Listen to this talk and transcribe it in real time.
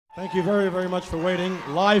Thank you very, very much for waiting.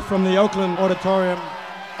 Live from the Oakland Auditorium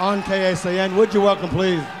on KSAN. Would you welcome,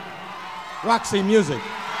 please, Roxy Music.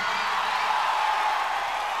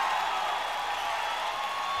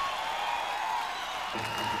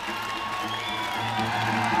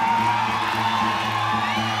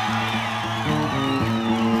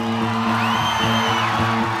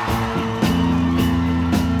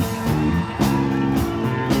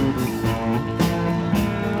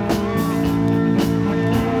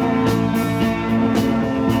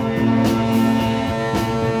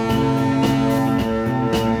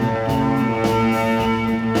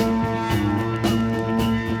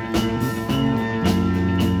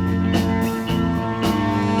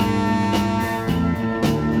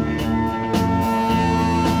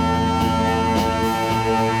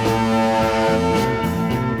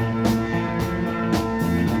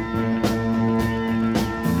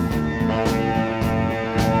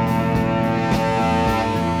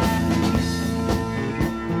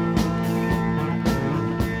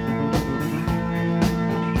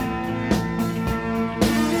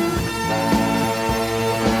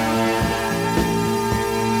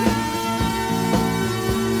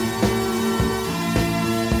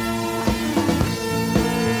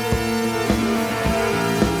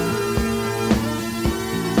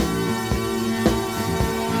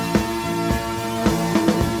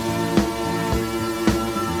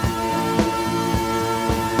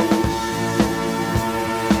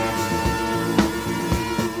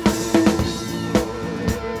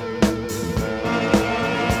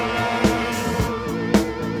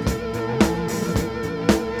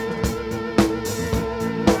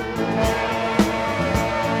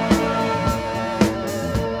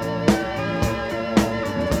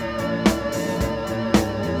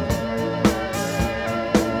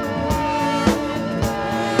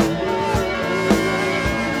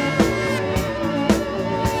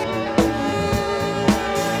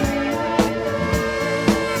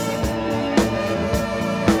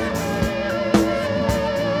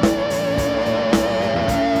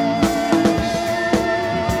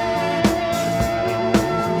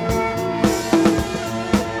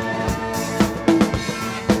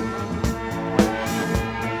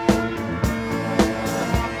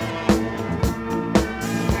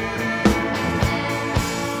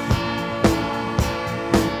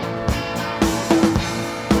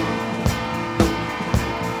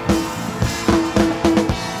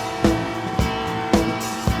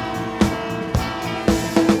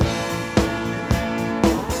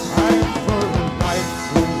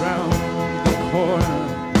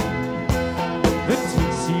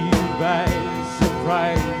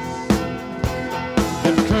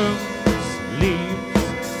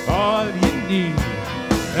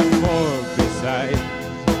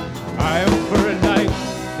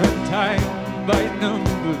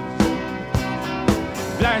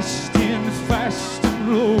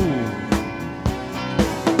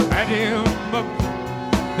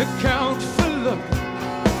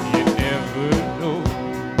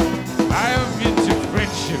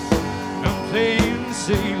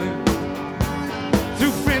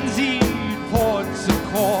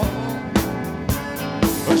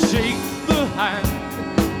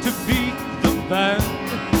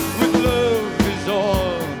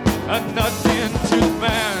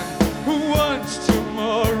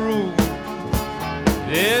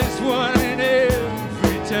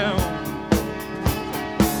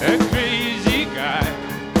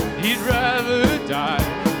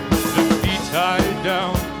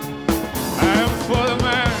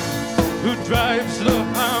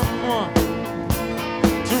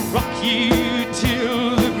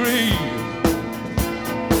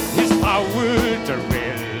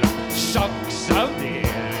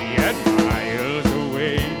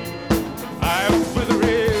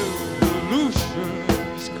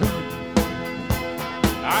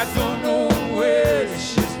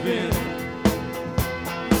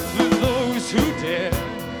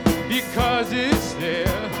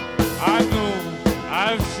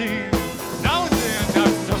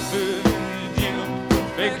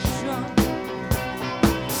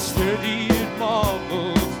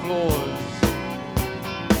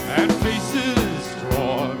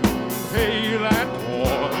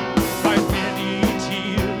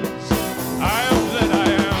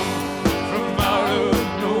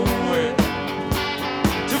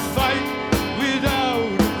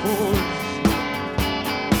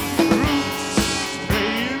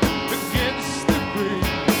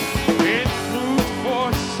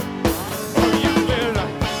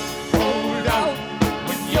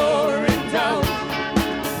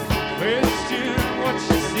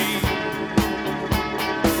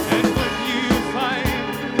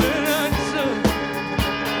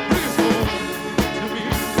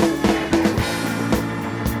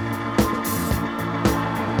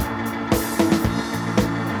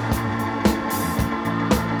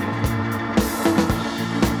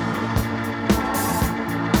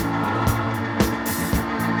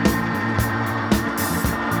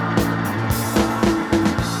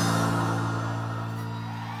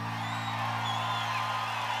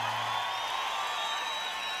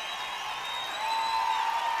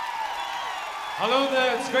 Hello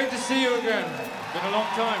there, it's great to see you again. Been a long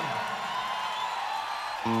time.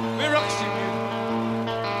 We're Roxy music.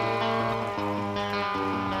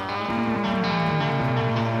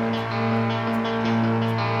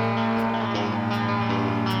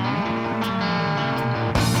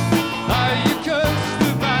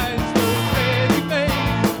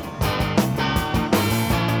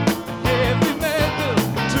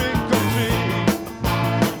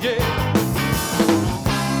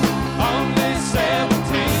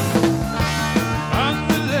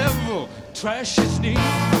 Trash is neat.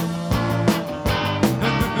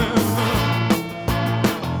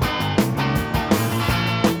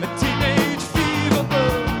 A teenage fever,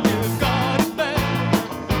 you got it bad.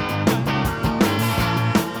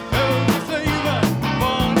 Everything I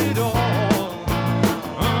want it all.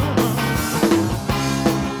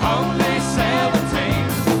 Only 17.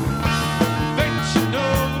 Don't you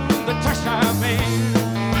know the trash I made?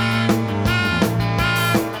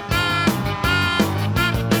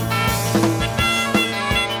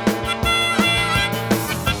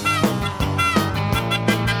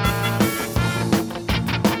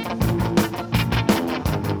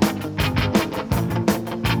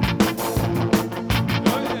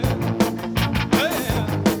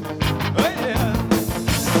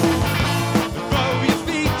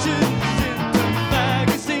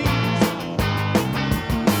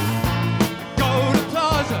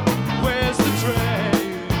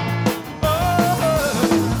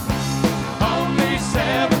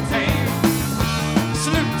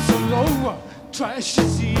 Trash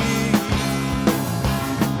is here.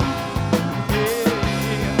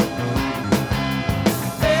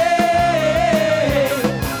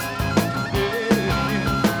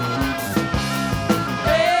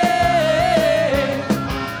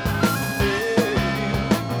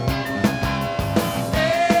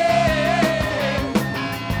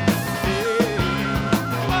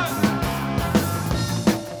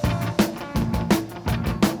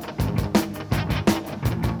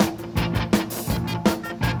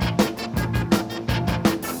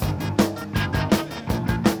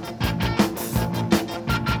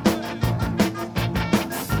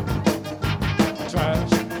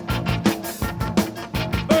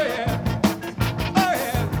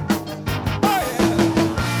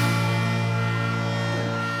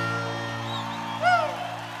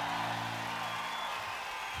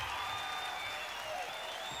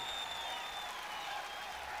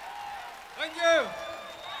 Thank you.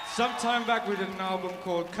 Some time back we did an album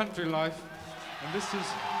called Country Life, and this is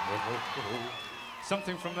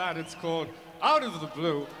something from that. It's called Out of the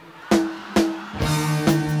Blue.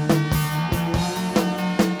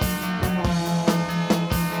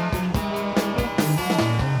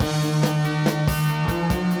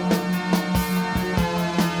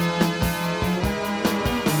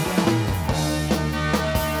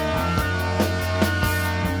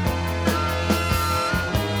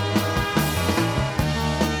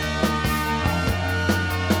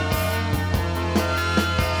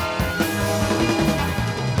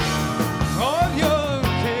 All your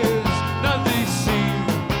kids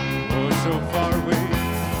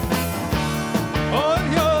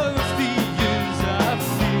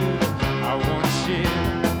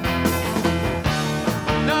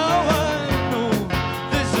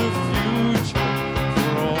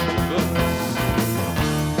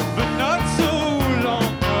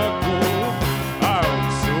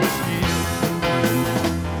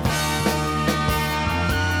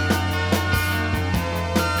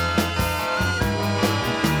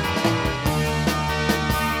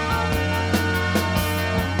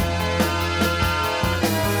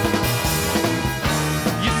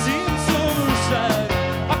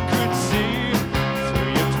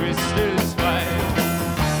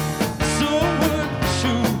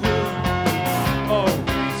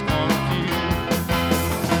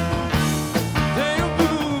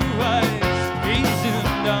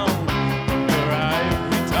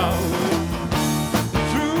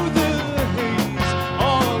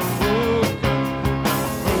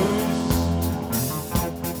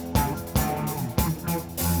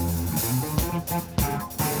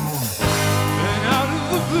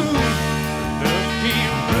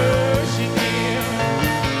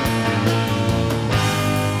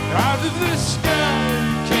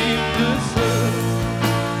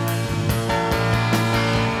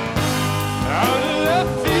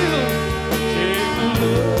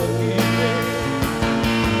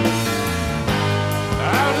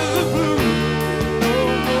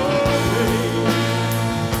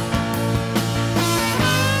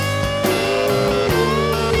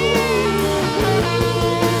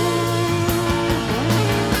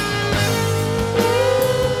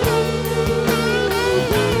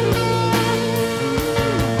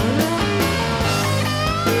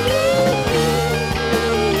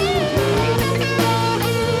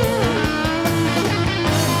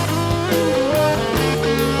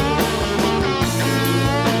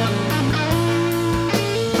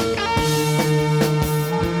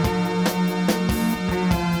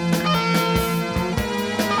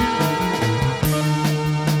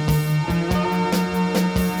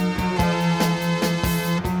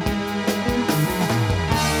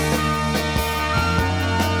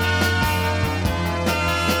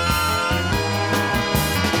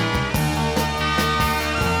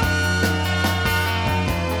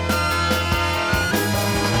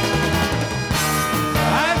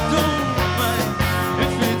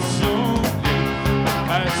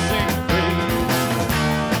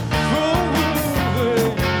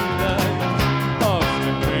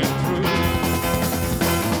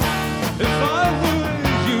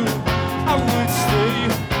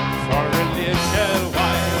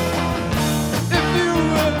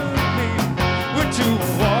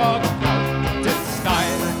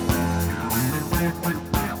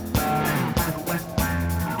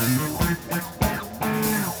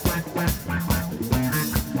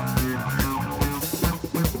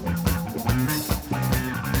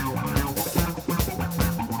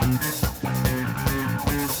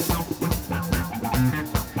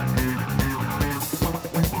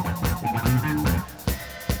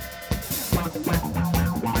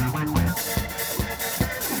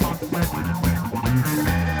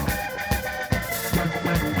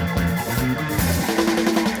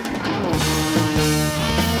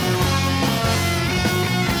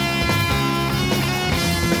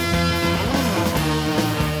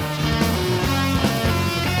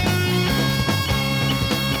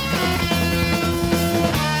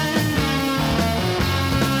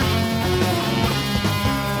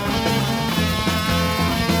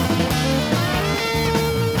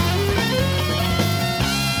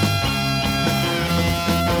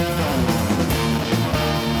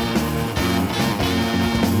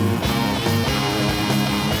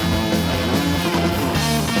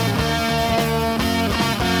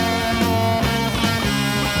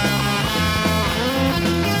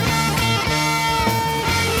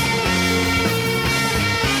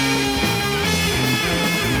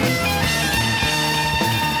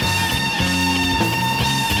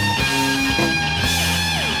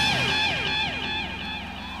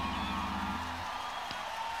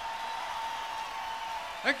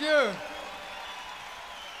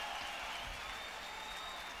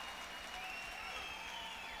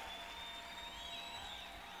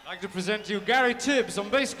I'd like to present to you Gary Tibbs on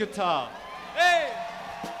bass guitar. Hey!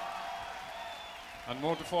 And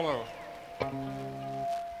more to follow.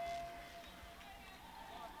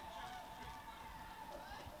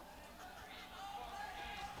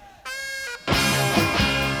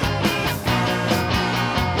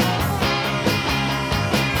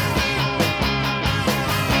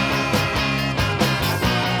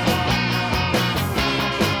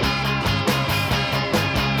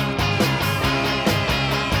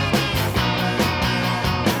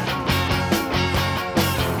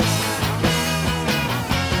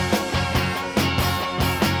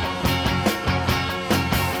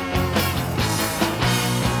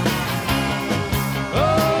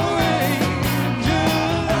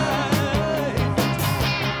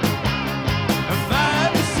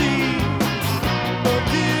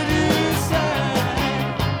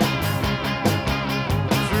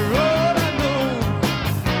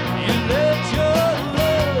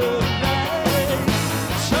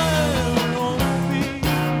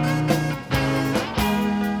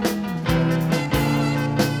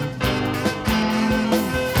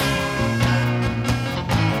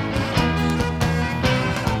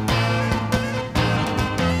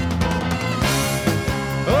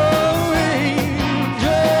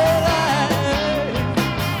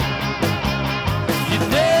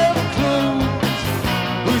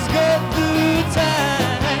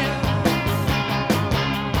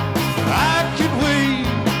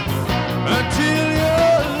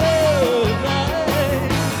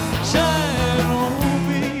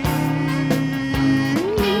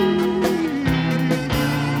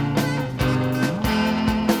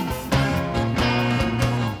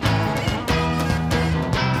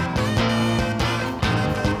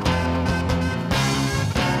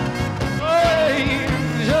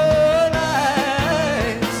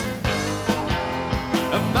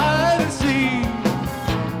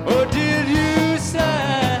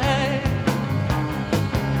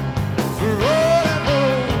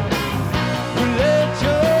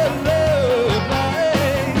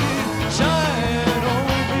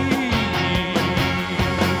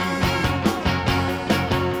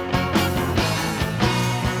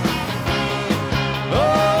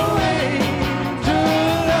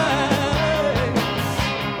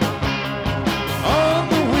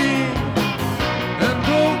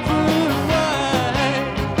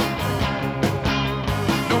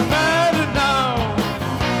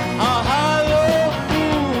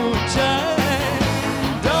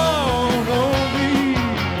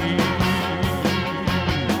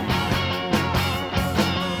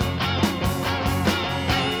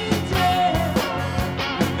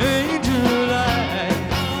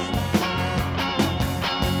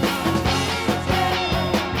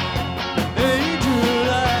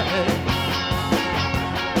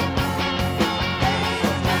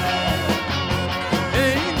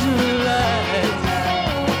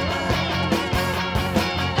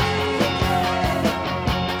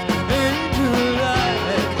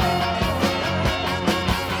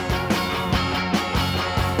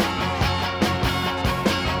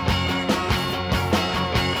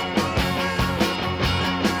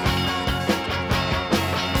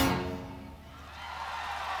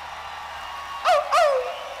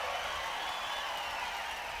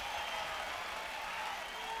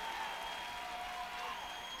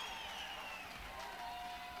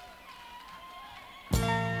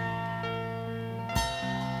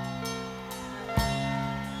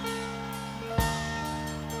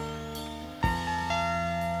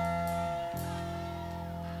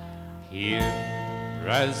 Here,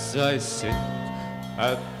 as I sit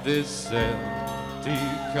at this empty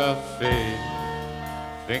cafe,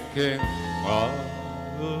 thinking of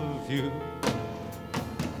you,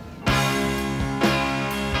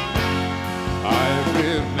 I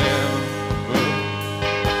remember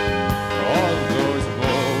all those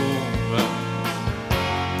moments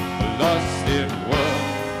lost in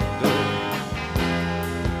wonder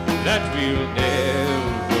that we'll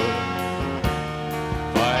never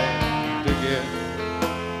find again.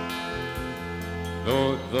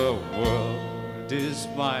 Though the world is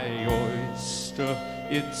my oyster,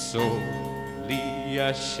 it's only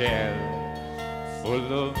a shell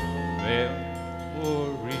full of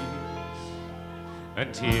memories.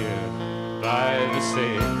 And here by the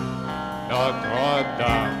Seine, Notre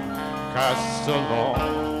Dame casts along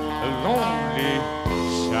a lonely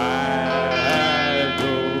shadow.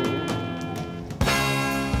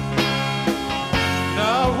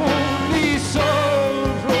 Now only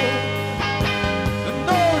sorrow, and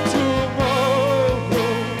no tomorrow.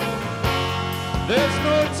 There's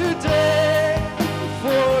no today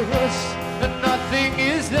for us, and nothing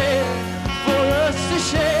is there for us to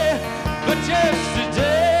share.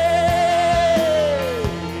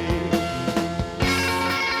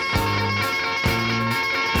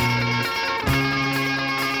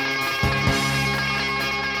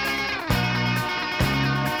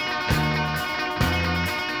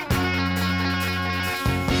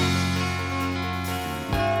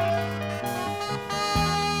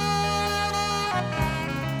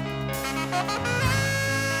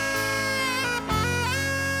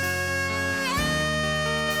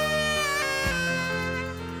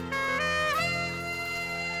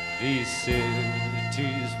 These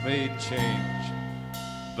cities may change,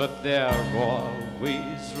 but there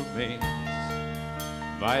always remains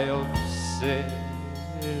my obsession.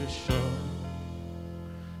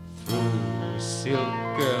 Through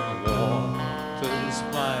silken waters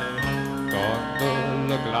my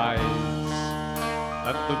gondola glides,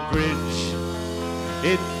 and the bridge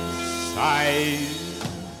it sighs.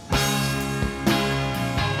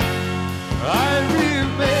 I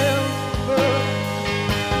remember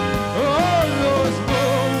all those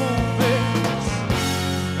moments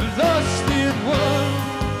lost in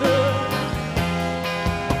wonder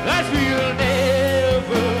that we'll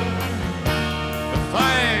never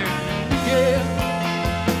find again.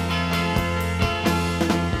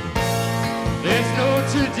 There's no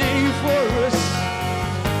today for us,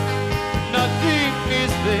 nothing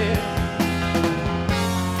is there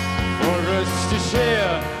for us to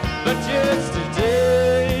share but yesterday.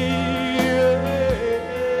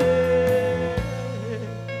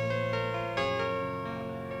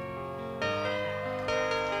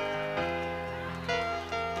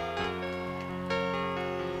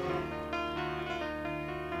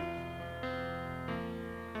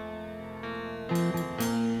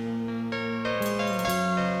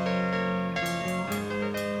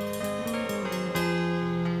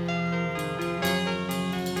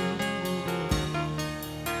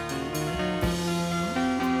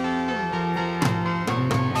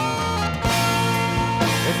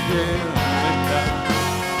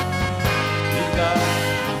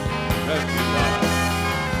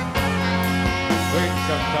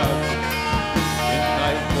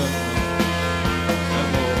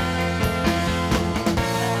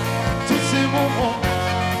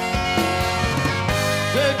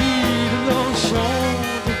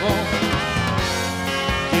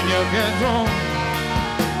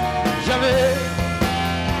 Jamais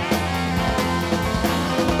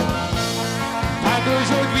pas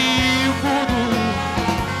d'aujourd'hui pour nous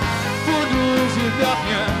il n'y a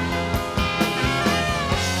rien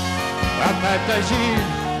à partager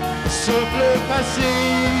sauf le passé.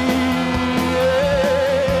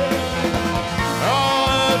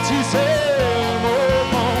 Oh, tu sais,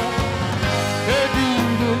 moment perdu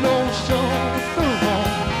de longs changements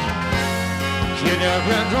qui ne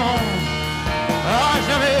reviendront à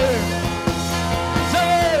jamais.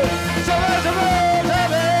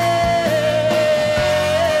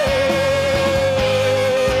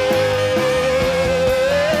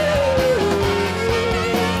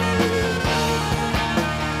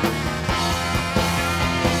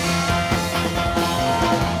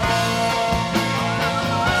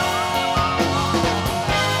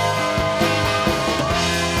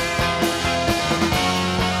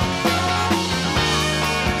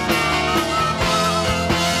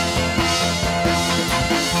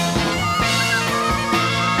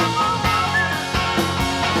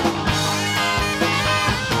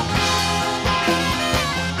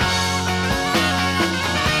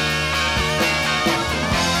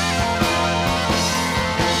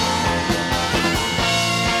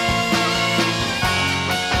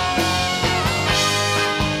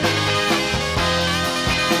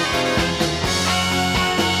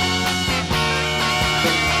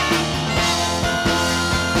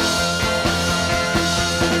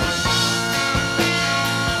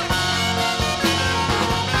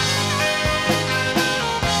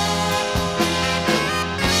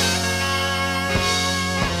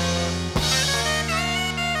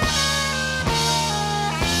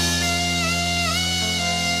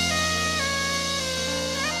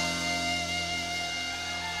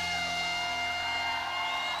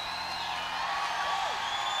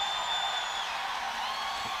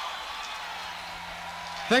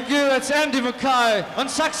 Thank you, that's Andy Mackay on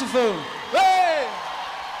saxophone. Hey!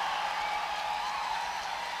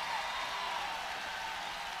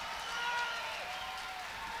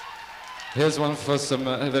 Here's one for some,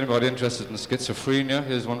 if anybody interested in schizophrenia,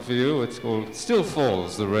 here's one for you. It's called Still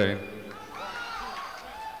Falls the Rain.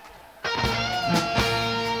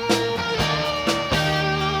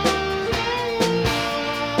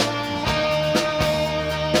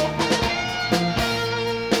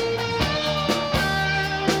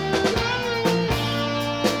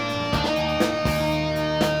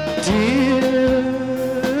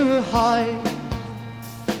 Dear high,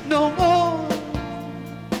 no more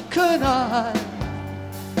can I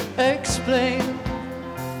explain.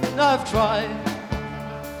 I've tried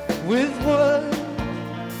with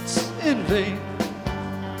words in vain.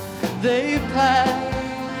 They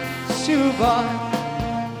pass you by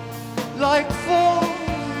like falling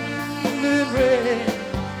rain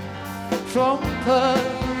from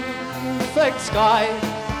perfect sky.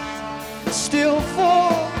 Still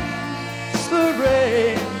fall the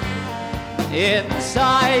rain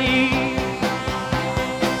inside.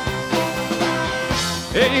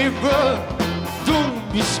 Hey brother,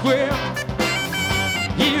 don't be square.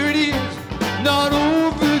 Here it is, not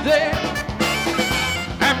over there.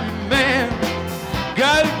 I'm the man,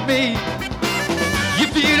 got it made. You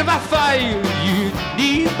feel my fire, you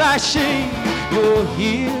need my shade. You're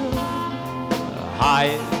here,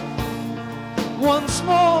 high, once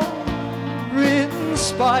more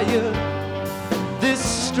inspired. This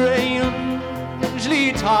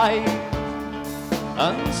strangely tight,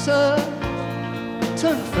 uncertain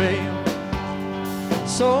frame,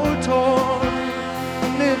 so torn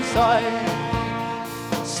inside,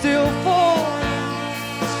 still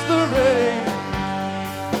falls the rain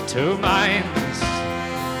to minds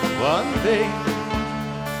one thing,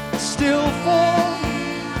 still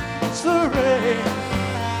falls the rain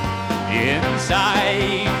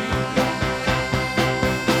inside.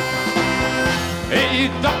 Hey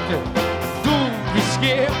doctor, don't be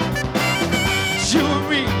scared. Show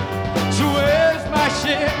me, so where's my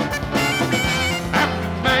share? I'm the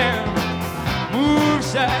man, move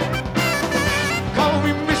side. Call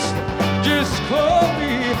me mister, just call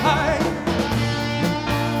me high.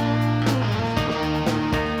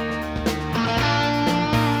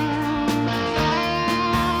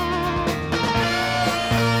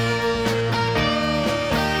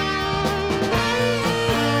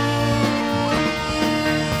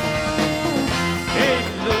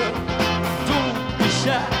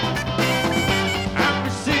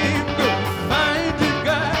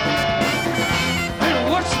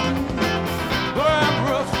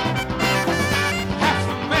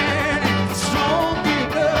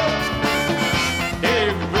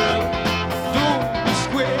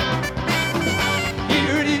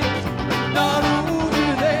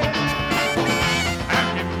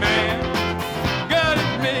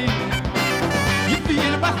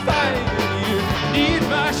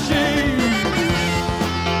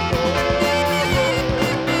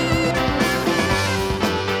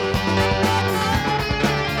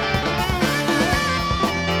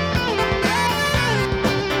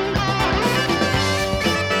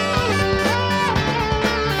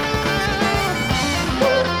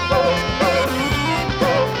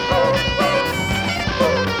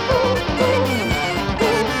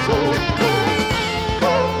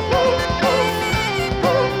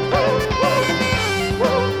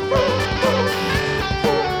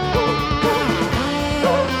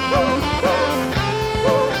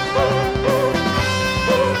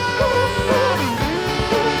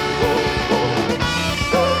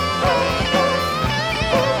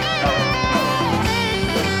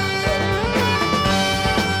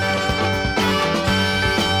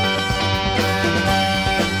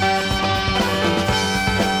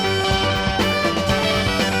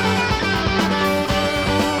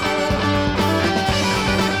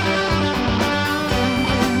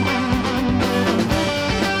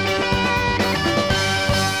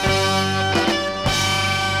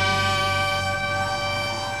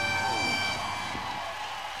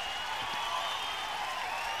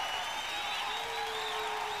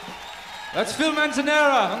 That's Phil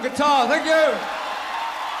Manzanera on guitar. Thank you.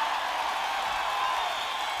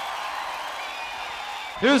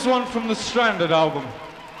 Here's one from the Stranded album.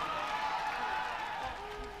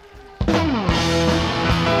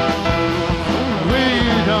 Way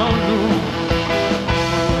down low,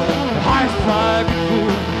 high five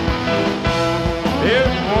before.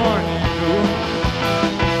 Every morning you go,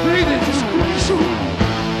 breathing just crazy.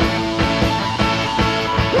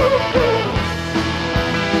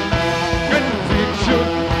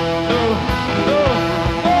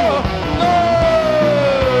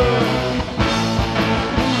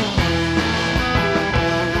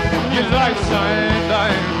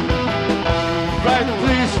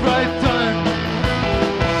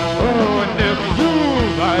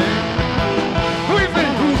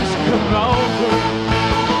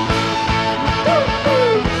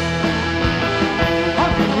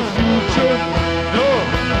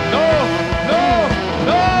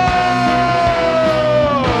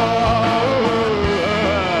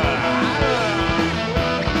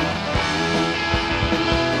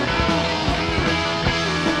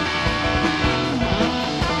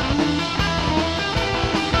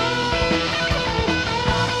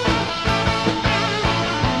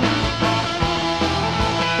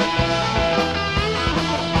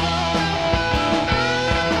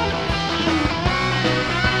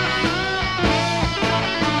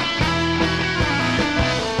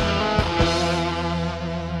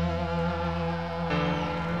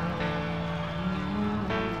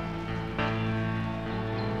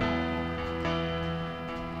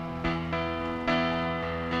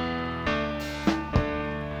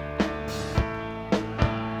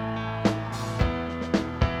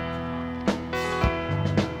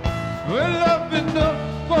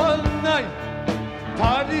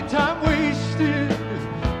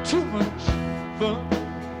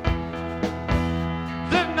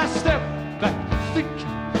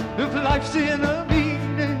 life's in a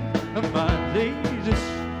meaning of my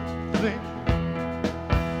latest thing.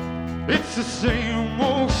 It's the same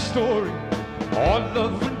old story, all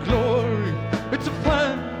love and glory. It's a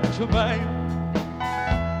pantomime.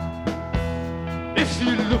 If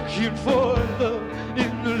you're looking for love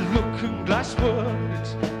in the looking glass world,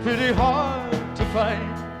 it's pretty hard to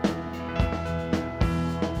find.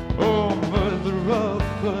 Oh, mother of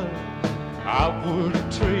pearl, I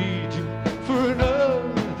wouldn't trade you for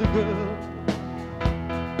another girl.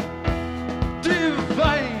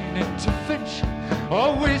 Divine intervention,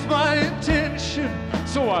 always my intention,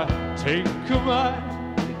 so I take my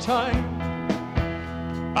time.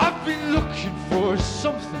 I've been looking for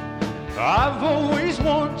something I've always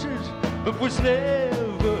wanted, but was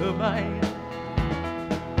never mine.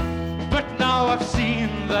 But now I've seen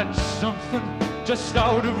that something just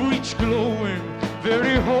out of reach, glowing,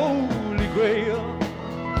 very holy grail.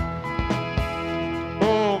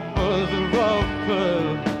 Oh, mother of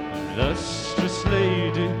pearl, lustrous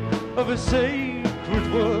lady of a sacred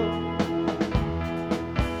world.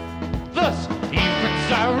 Thus, even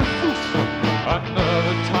Zarathustra,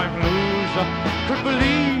 another time loser, could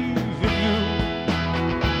believe in you.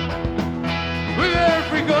 With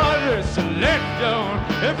every goddess a let down,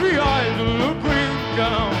 every idol a bring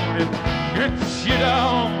down, it gets you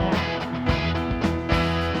down.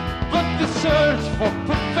 But the search for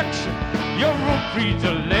perfection, your own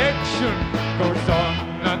predilection, goes on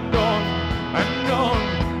and on and on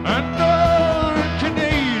and on.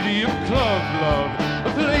 Canadian club love, a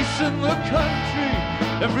place in the country,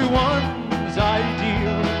 everyone's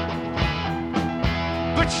ideal.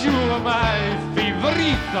 But you are my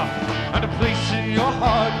favorita, and a place in your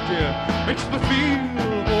heart, dear, makes me feel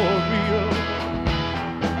more real.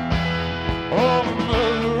 Oh,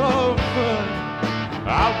 mother of pearl, I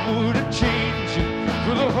wouldn't change you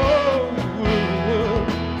for the whole world.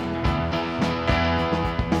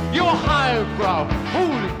 You're highbrow,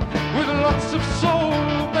 holy, with lots of soul,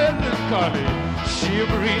 melancholy,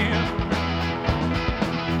 shivering.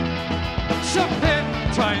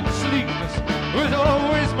 Serpentine sleekness, with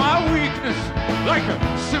always my weakness, like a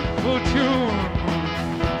simple tune.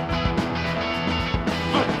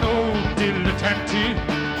 But no dilettante,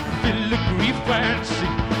 filigree fancy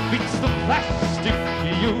beats the plastic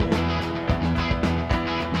you.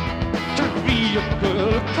 To be a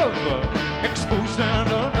girl cover, exposed and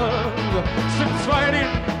another, slips right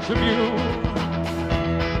into view.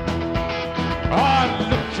 I'm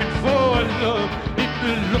looking for love in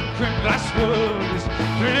the looking glass world is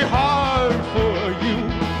pretty hard for you.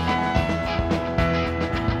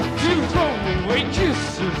 To throw away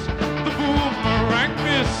kisses, the boomerang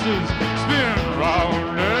misses, spin round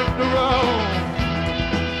and around.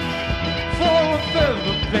 For a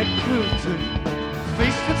feather bed quilted,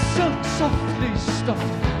 face with silk softly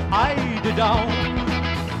stuffed, eider down.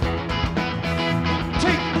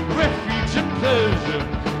 Take refuge in pleasure,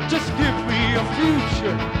 just give me a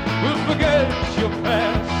future, we'll forget your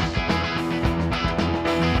past.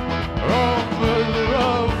 Oh, mother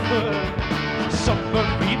of pearl,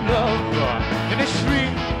 submarine lover in a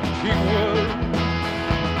shrinking world.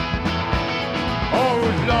 Oh,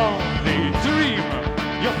 lonely dreamer,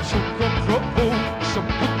 your choker provokes a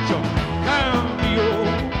picture cameo.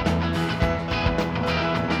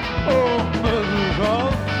 Oh, mother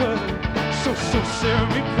of pearl, so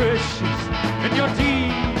semi-precious in your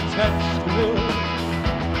detached world.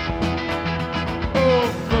 Oh,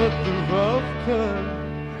 mother of pearl,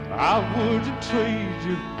 I wouldn't trade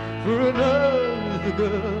you for another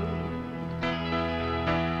girl.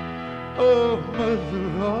 Oh, mother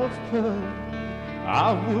of pearl,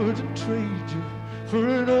 I wouldn't trade you for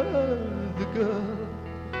another girl.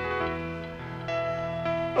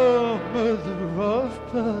 Oh, mother of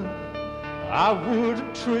pearl, I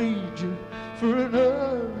wouldn't trade you for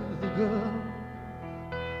another girl.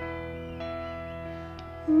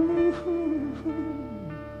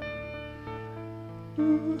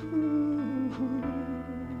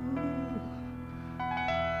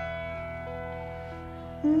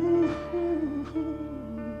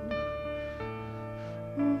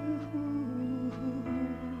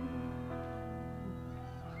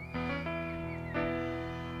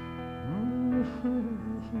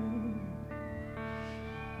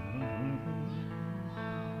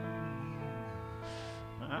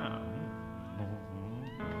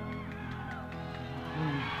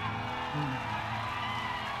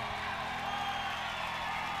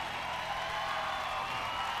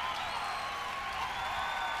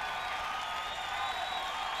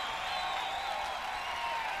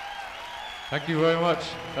 Thank you very much.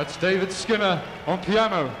 That's David Skinner on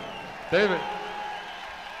piano. David.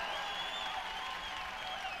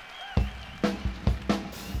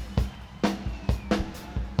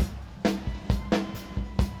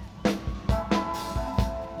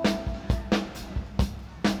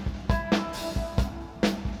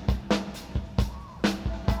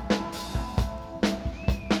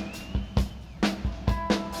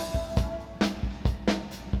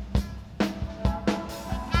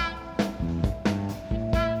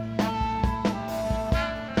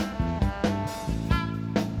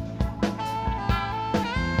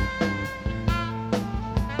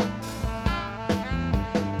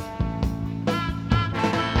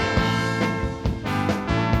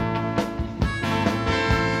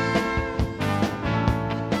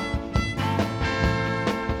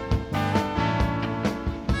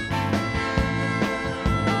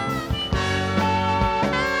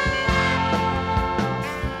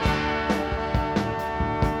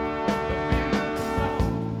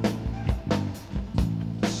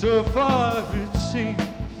 so far it seems.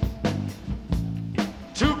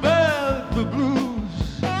 Too bad the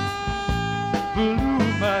blues blew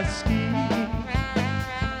my scheme.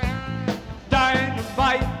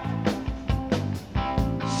 Dynamite,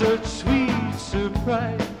 such sweet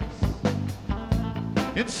surprise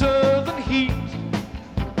in southern heat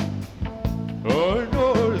or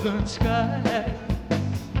northern sky.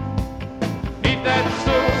 Ain't that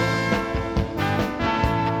so?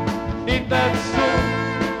 Ain't that so?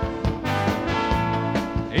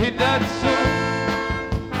 Ain't that so?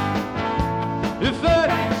 If that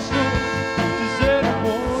ain't so, does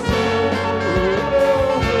anyone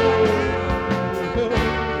know?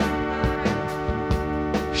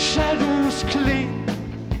 Shadows cling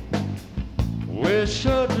where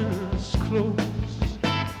shutters close,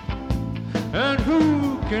 and who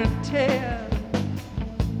can tell?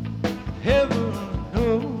 Heaven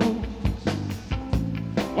knows.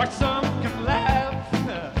 Why some can laugh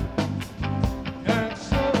and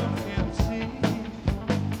some can see.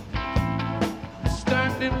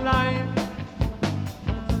 Stand in line,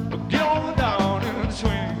 get on down and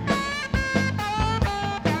swing.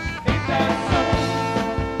 Ain't that so?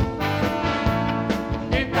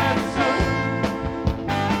 Ain't that so?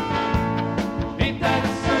 Ain't that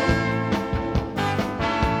so?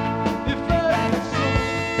 If that ain't so,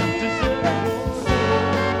 does anyone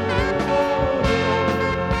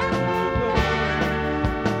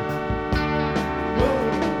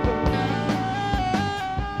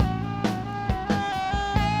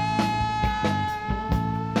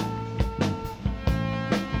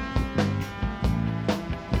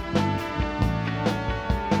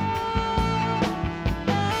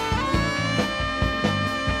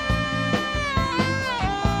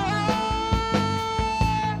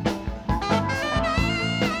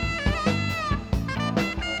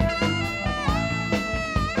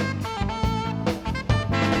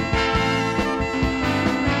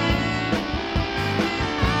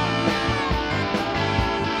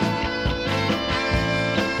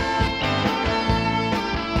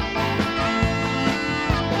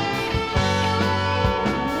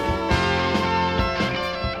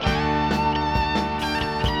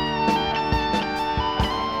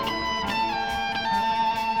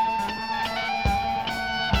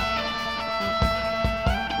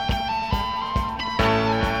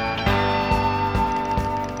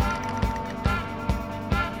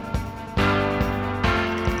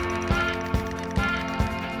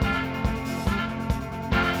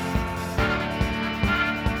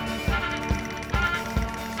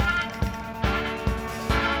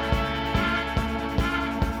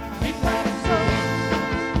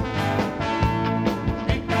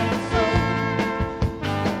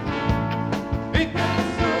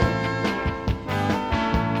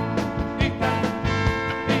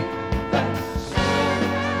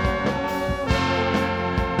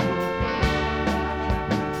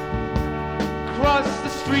across the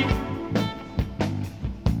street,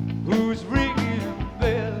 who's ringing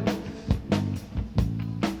bells,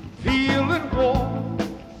 feeling warm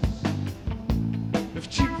of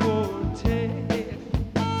cheap hotel,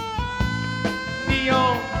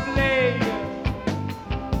 neon flare,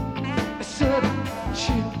 a sudden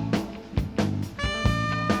chill,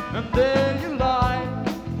 and there you lie,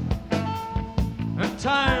 and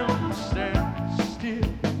time stands still.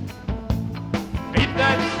 Ain't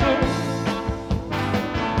that so?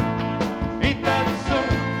 Ain't that so?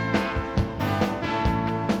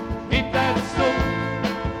 Ain't that so?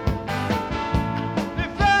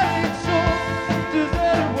 If that ain't so, does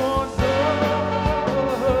anyone know?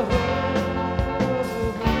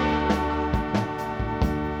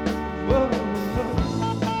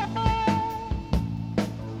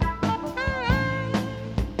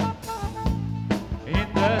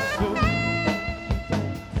 Ain't that so?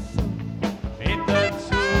 Ain't that so? Ain't that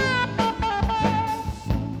so?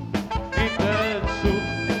 Ain't that so?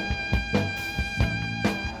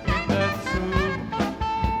 Ain't that so?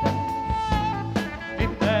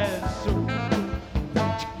 Ain't that so?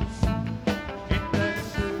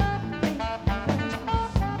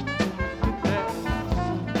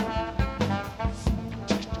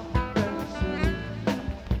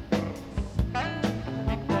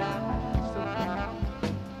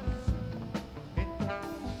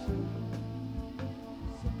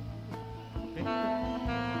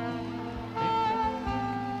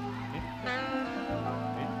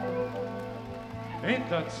 Ain't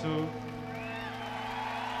that so?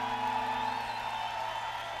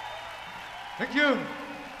 Thank you.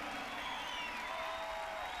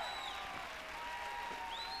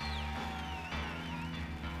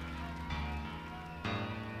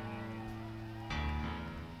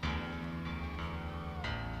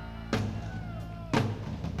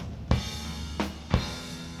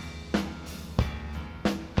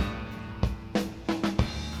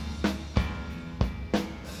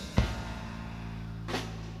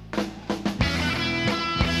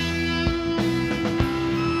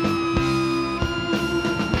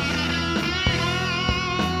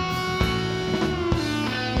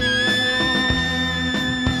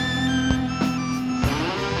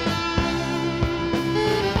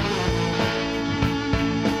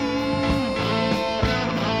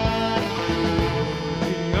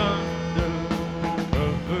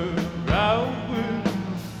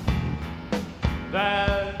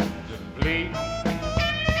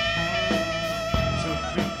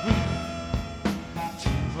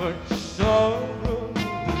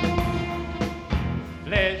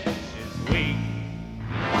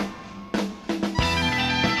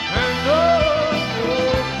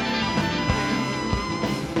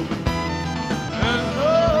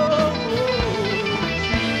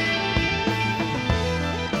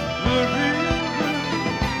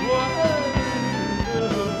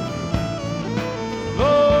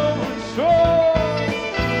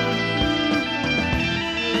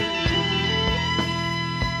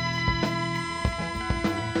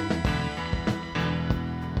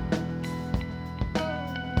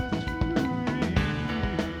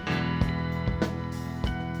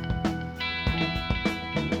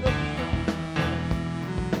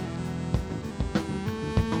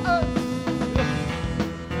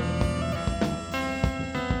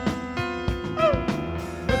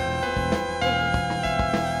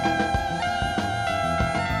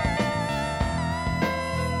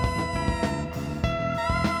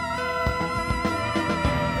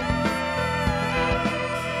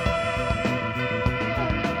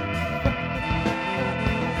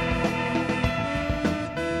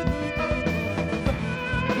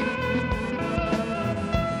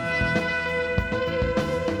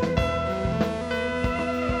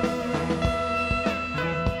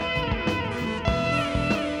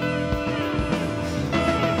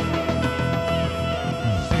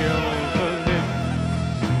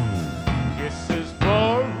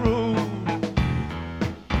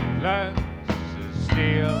 lands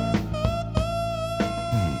still.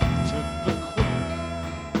 Took the queen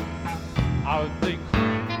out the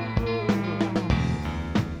queen.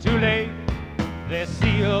 Too late, they're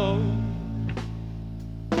sealed.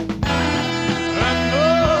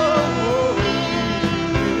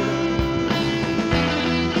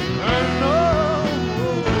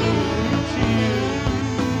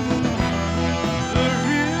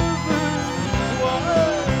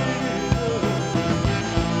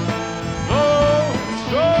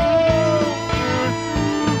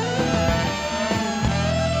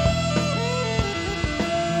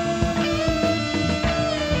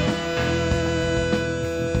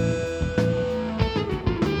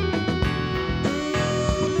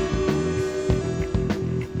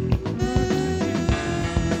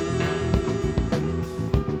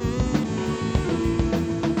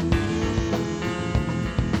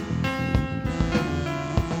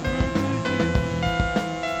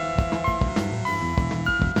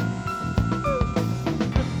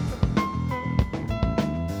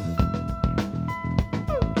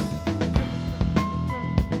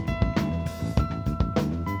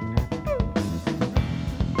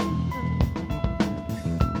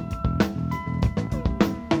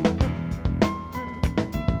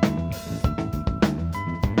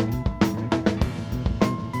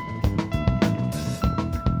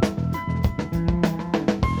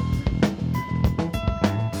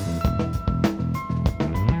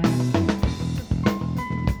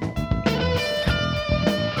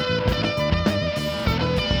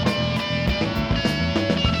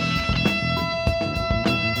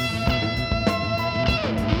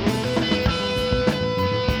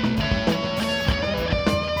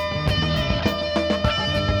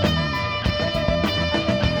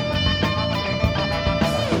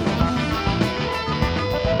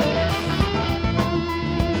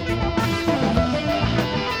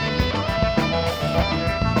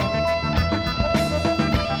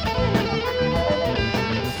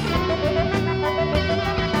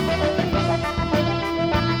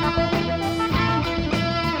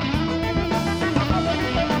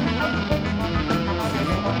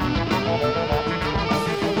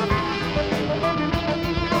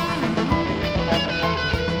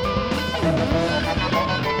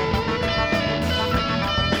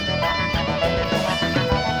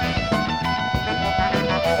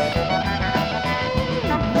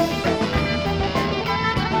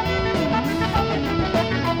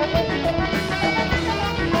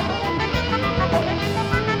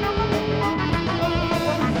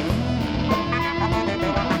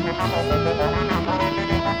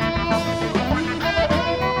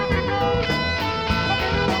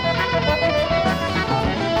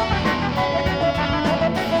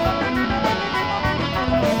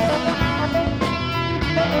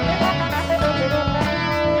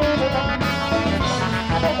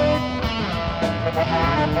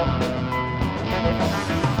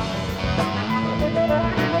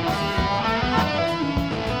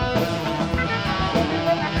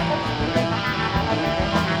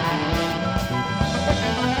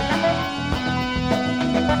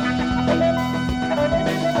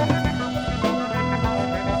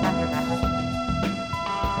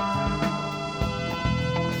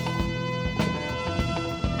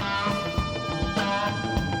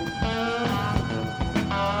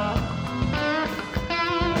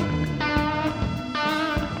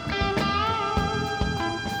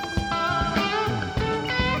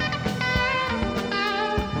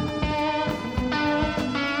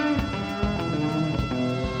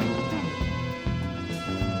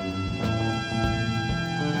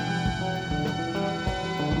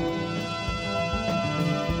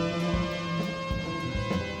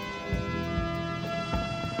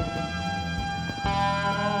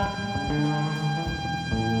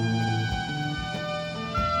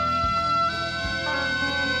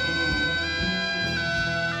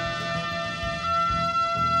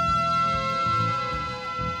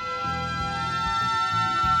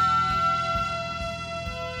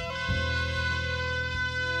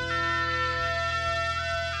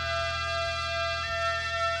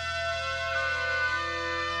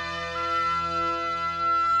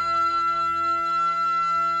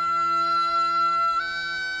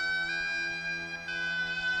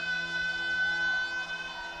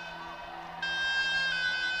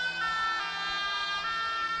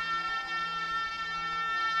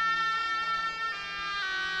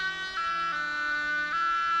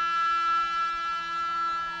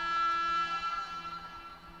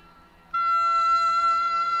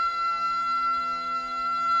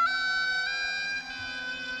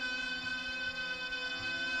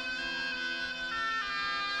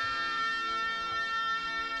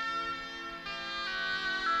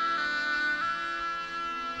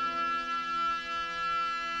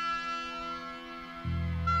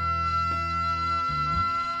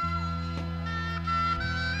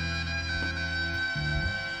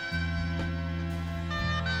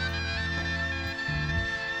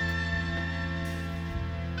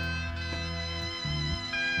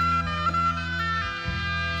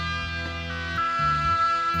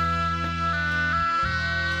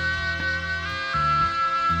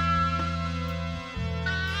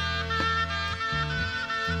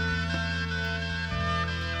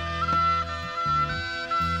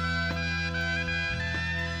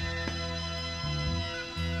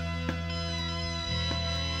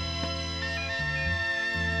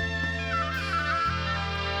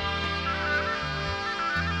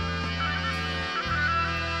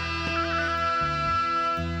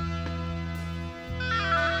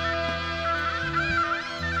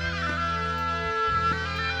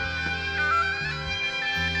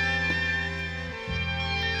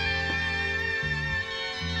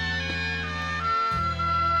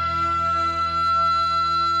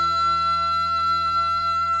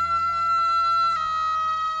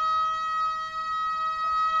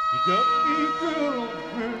 You got me, girl,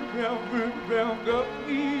 got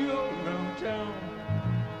me all around town.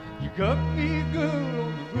 You got me, girl,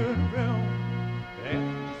 on the run around, and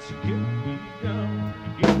you get me down,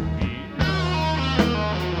 you get me down.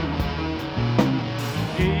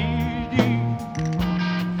 Lady,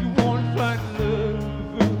 if you want to find love,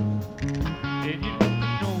 then you look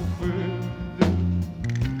no further,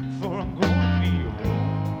 for I'm gonna be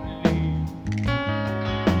lonely.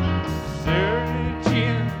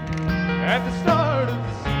 Searching at the start of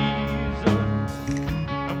the season,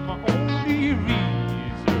 and my only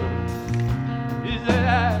reason is that I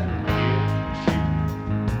miss you.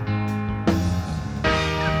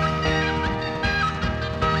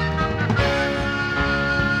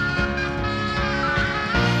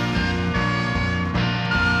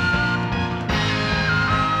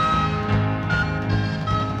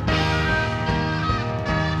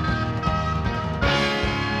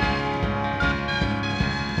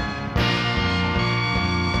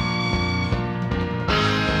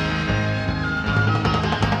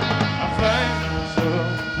 I find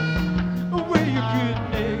myself a way you could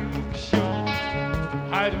make sure,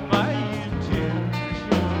 hiding my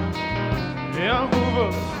intentions. Yeah, I move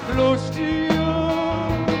up close to you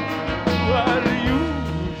while I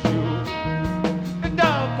use you, and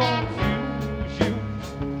I'll confuse you,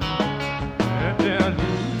 and then I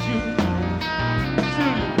lose you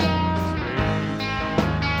till you won't stay.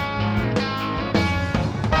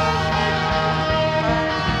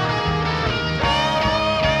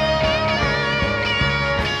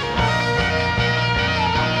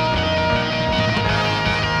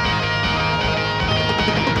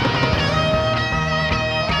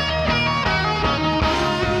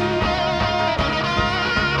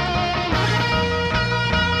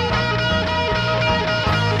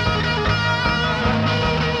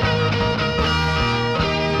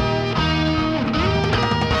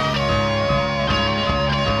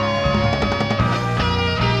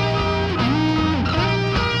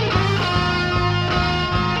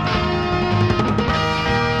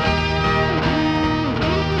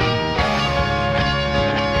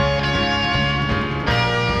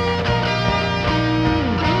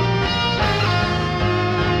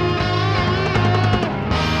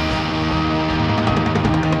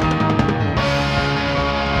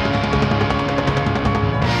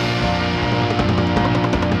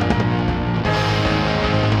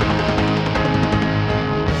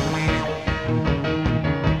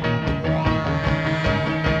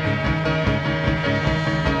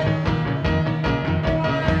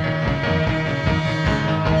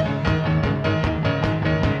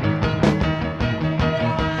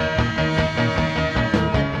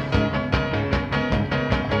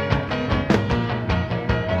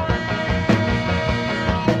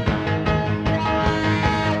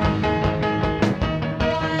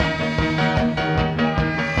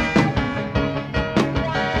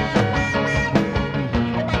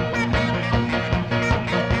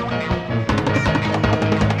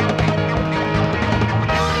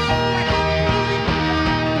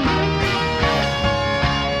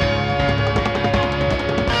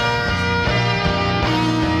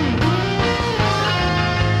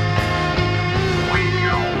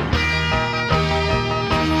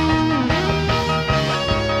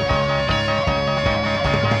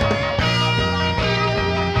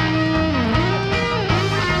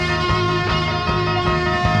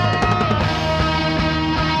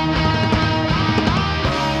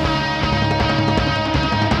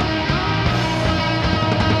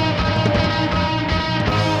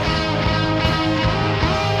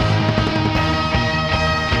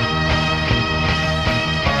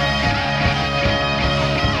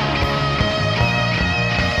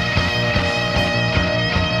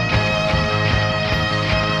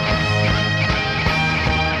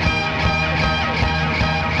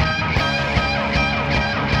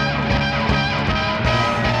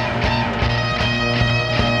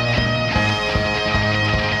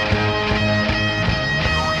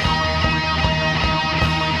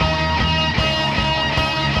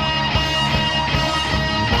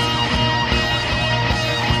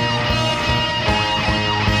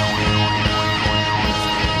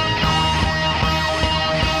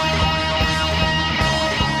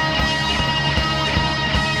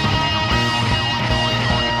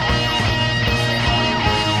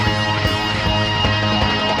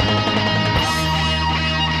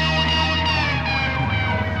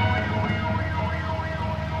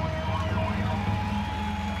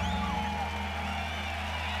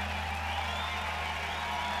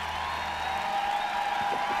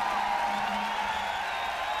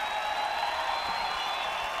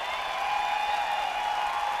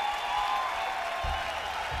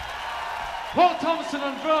 Paul Thompson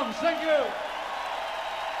on drums, thank you.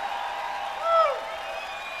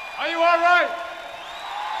 Are you all right?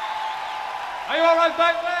 Are you all right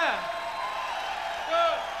back there?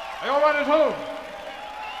 Good. Are you all right at home?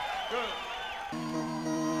 Good.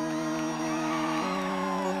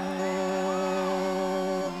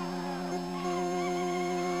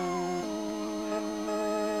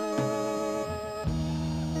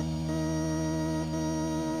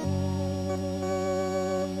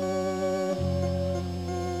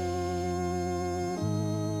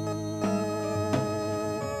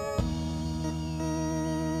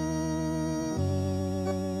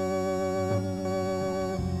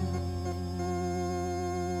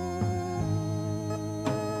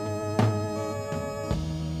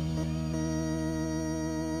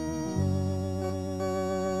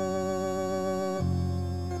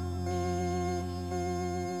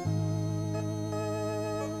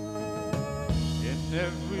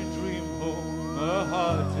 Every dream home a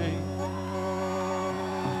heartache,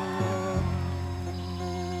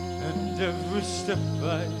 and every step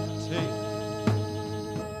I take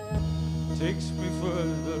takes me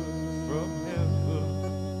further from heaven.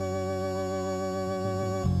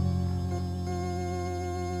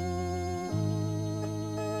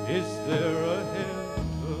 Is there a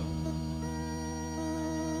heaven?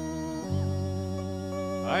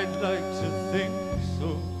 I'd like to think so.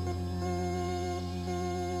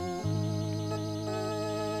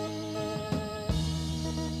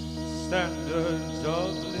 Standards of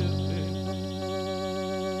living,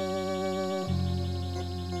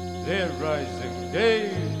 they're rising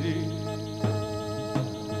daily,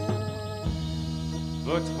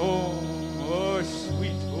 but home, oh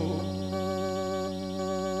sweet home,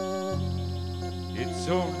 it's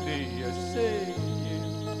only a saying.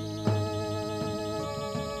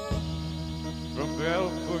 From bell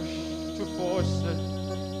push to Fawcett,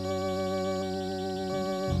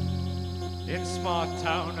 in smart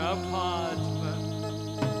town apartment,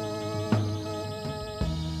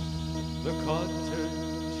 the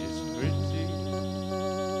cottage is pretty,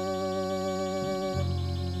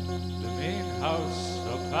 the main house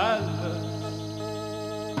a palace,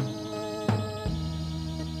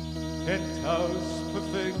 penthouse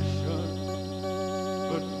perfection,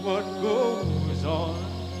 but what goes on,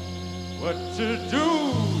 what to do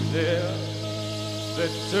there,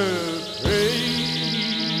 better pray.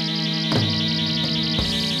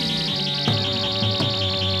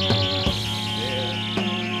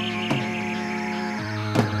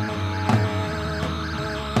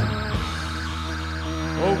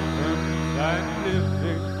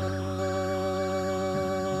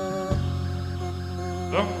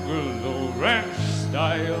 Bungalow ranch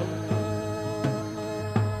style,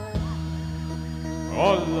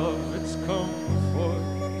 all of its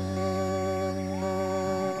comforts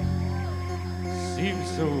seem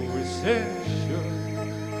so essential.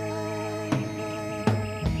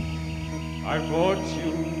 I bought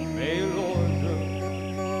you mail order,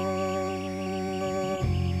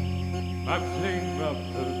 my plain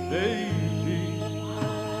rubber baby.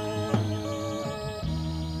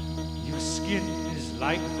 Your skin is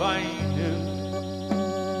like vinyl,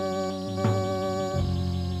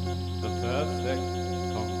 the perfect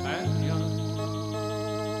companion.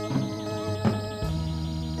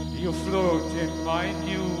 You float in my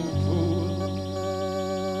new pool,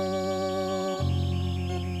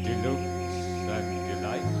 deluxe and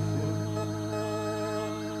delightful,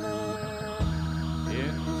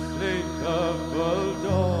 inflatable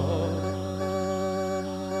doll.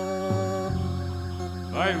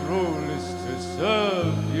 My role is to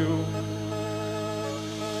serve you,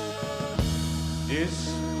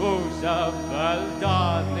 disposable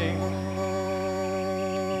darling,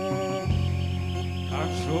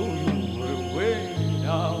 can't throw you away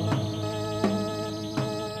now,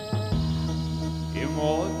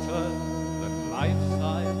 immortal and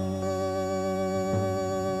life-size,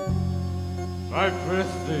 my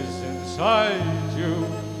breath is inside you,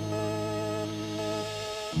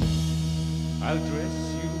 I'll dress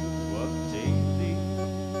you up daily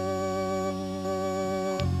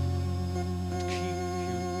and keep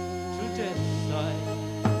you to death-side.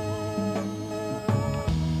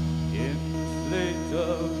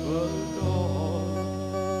 Inflatable doll,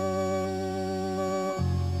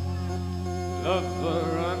 lover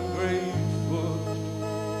ungrateful,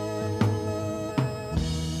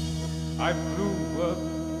 I blew up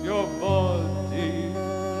your body.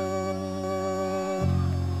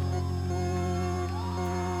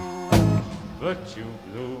 But you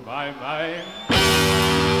blew my mind.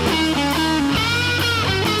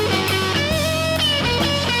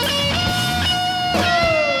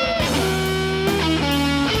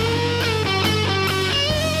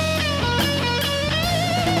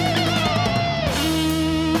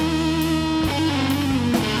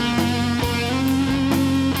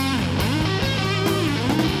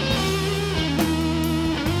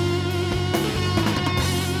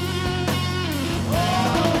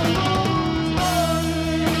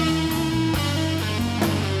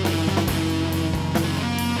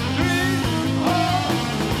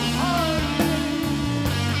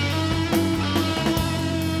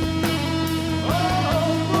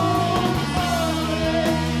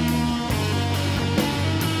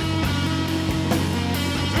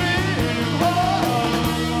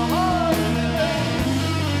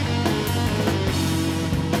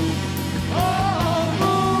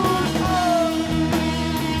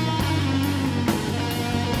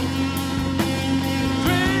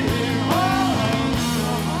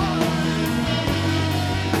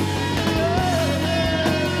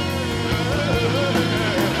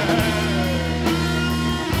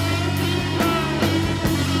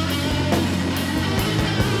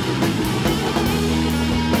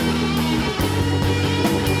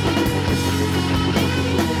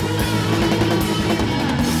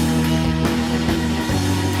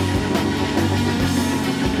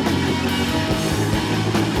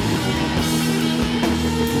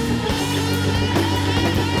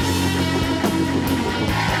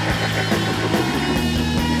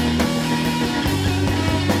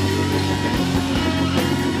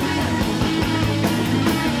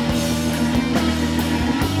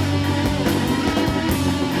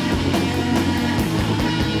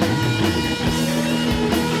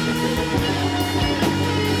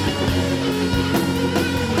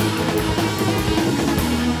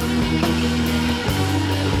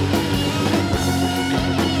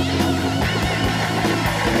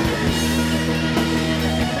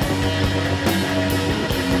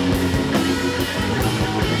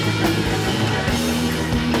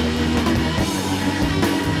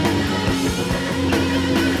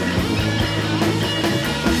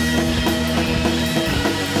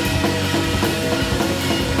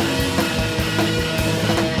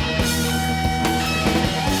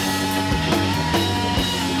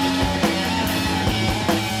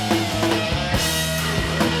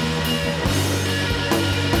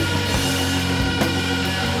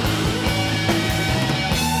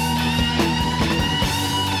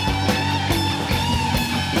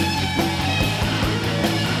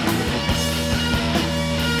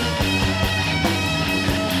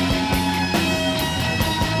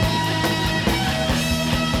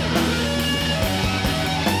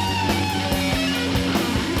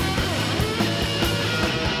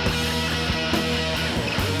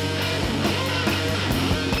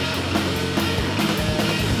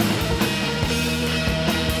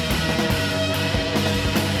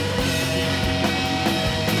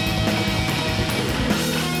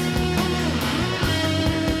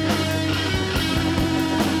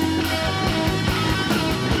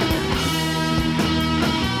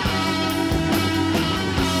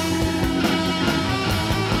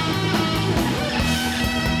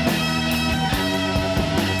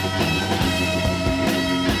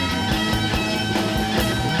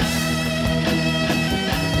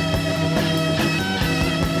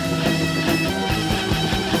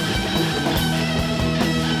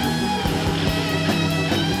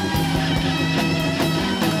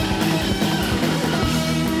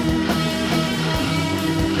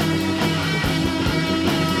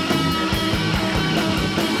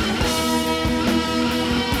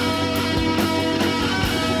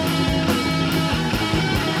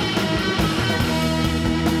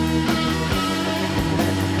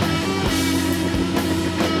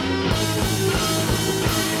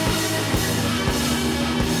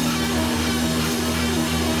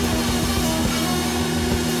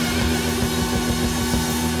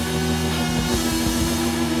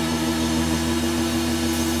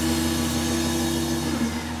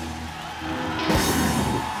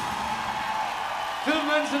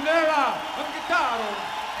 Manera on guitar.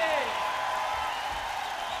 Hey.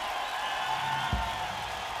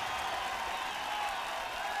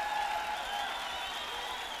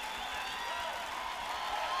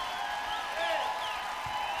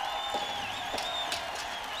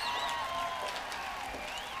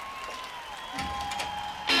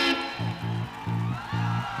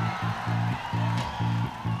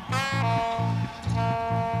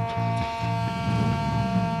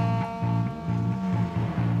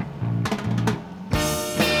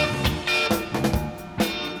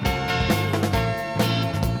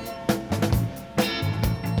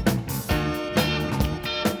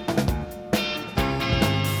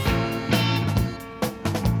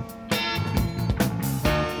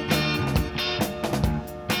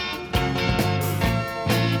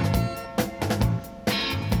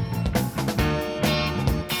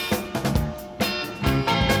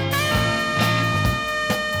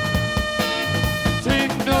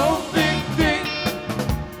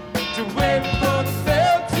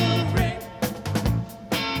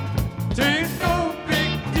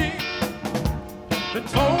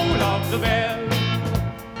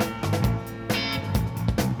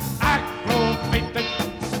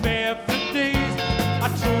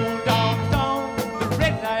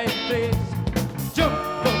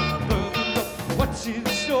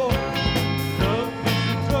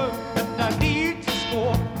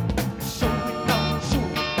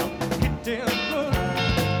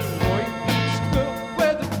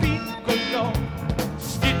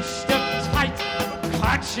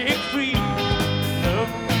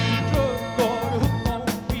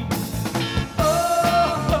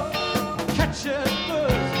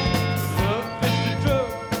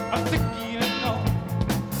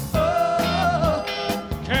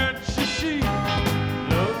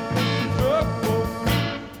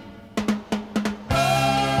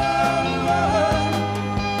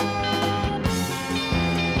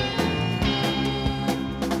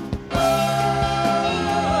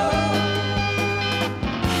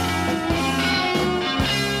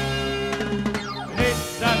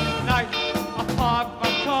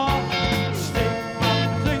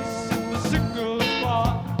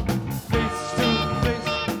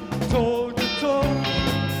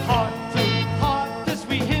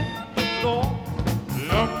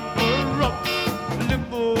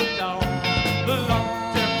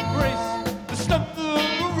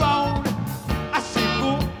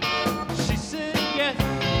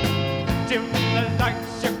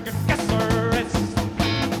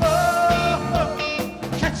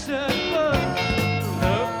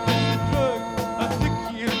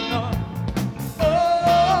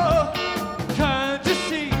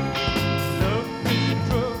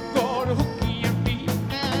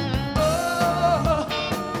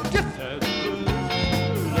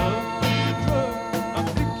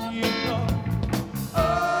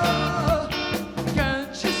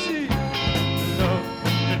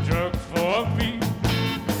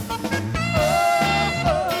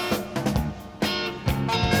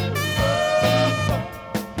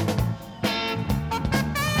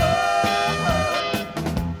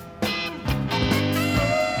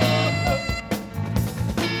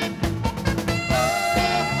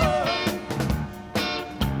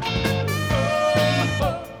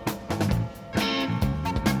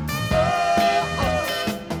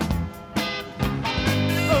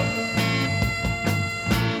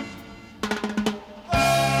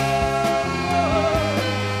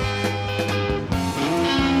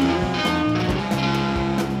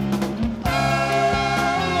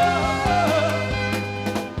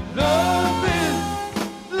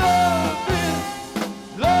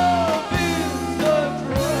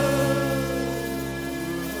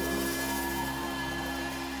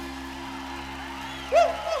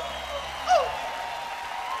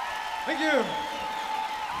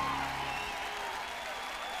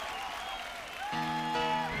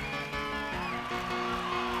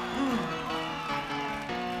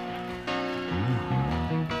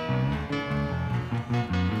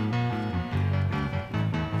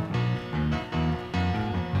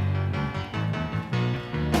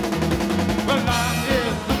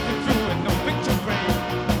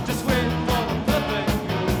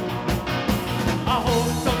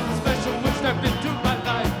 Step into my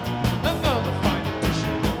life, another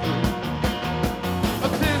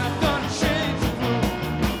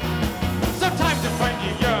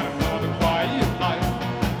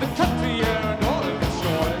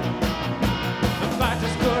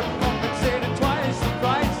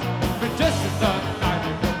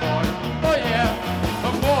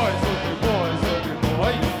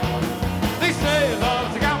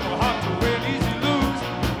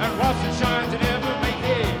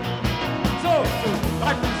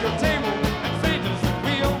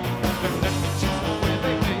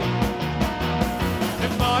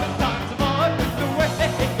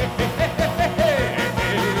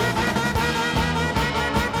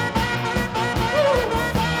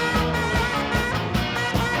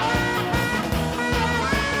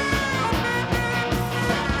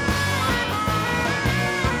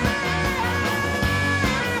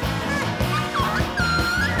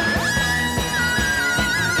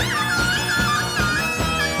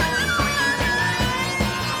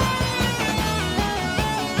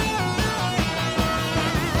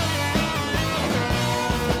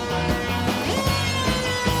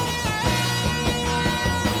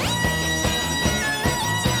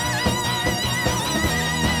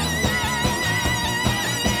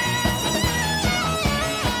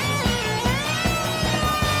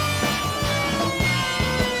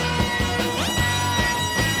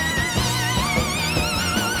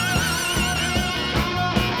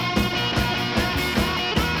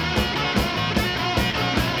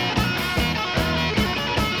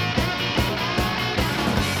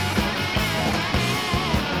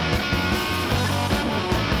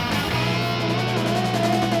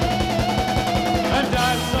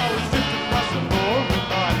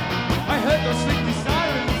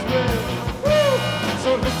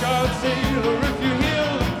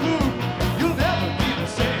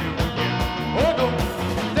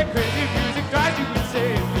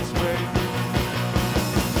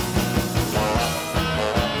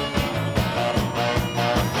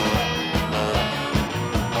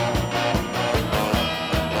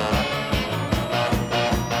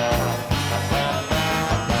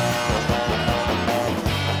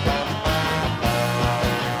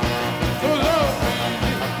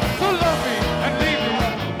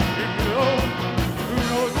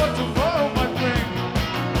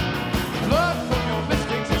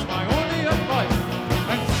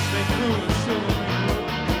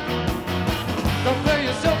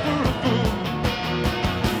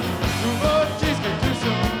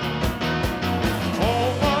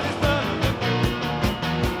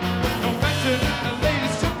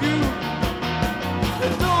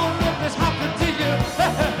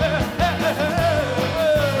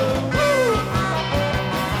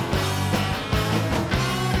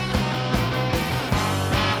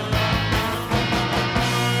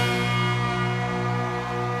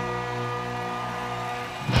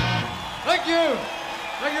Thank you.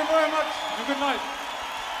 Thank you very much, and good night.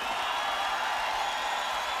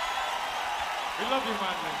 We love you,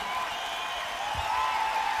 madly.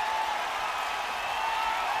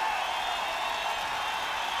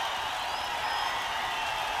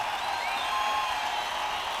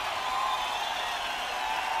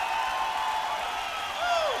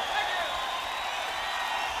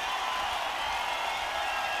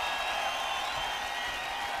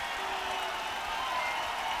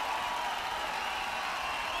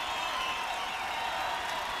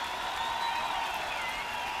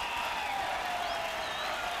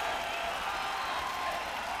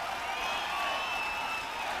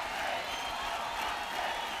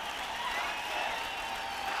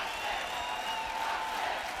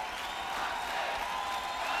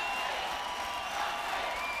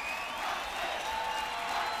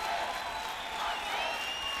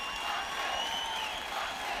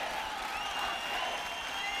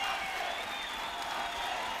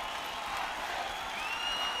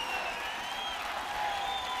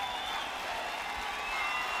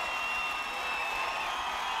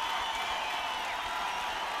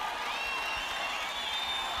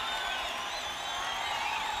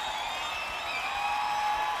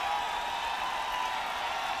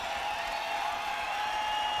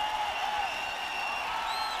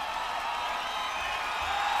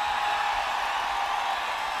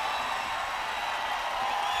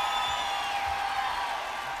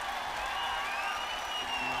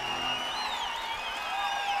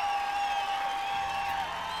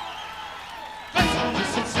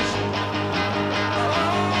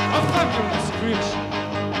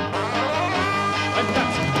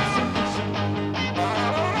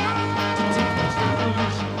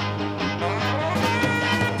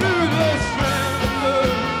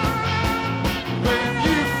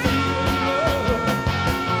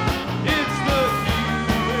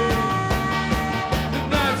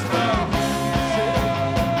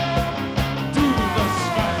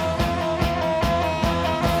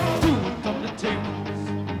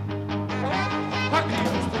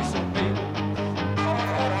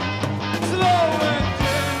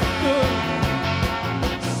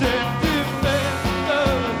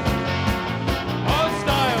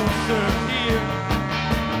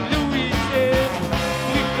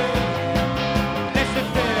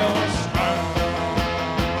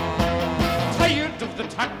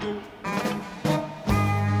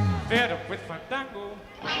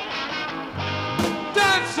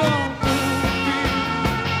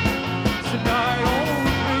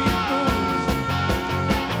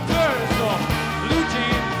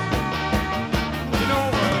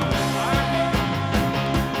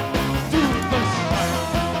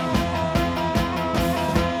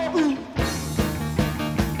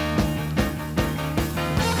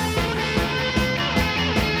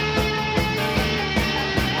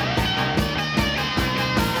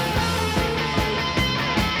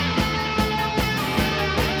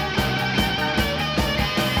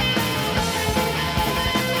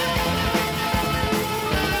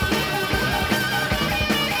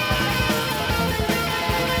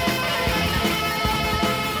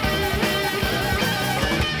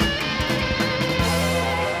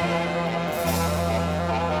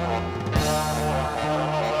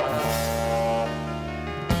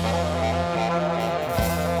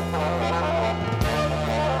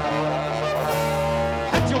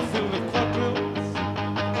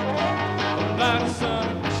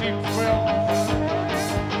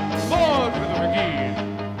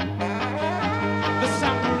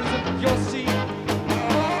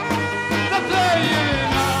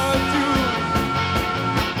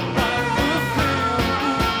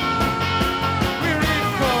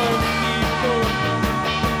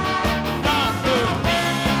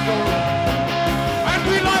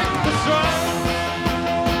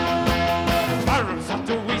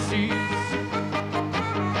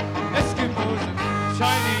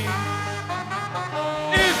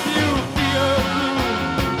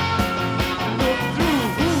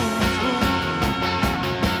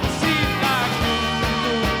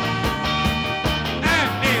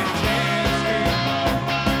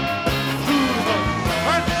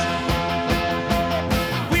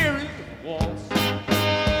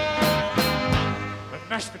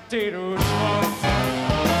 potatoes once.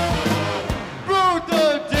 Rode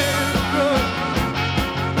the Denver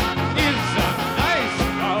is a nice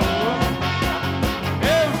flower,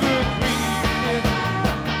 evergreen,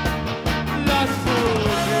 lost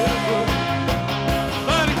forever.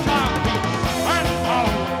 But it can't be and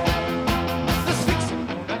power. The Sphinx and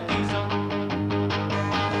Mona Lisa,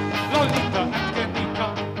 Lolita and Guernica,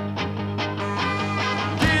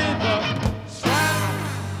 River Strand.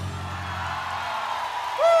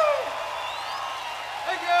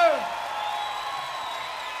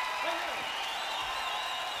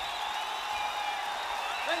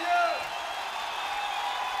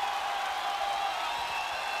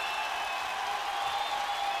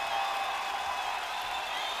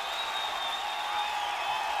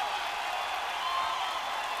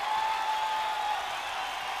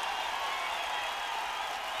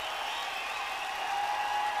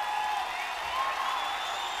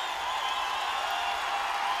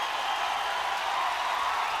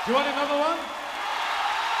 Do you want another one?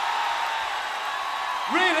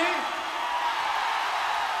 Really?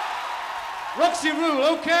 Roxy rule,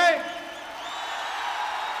 okay?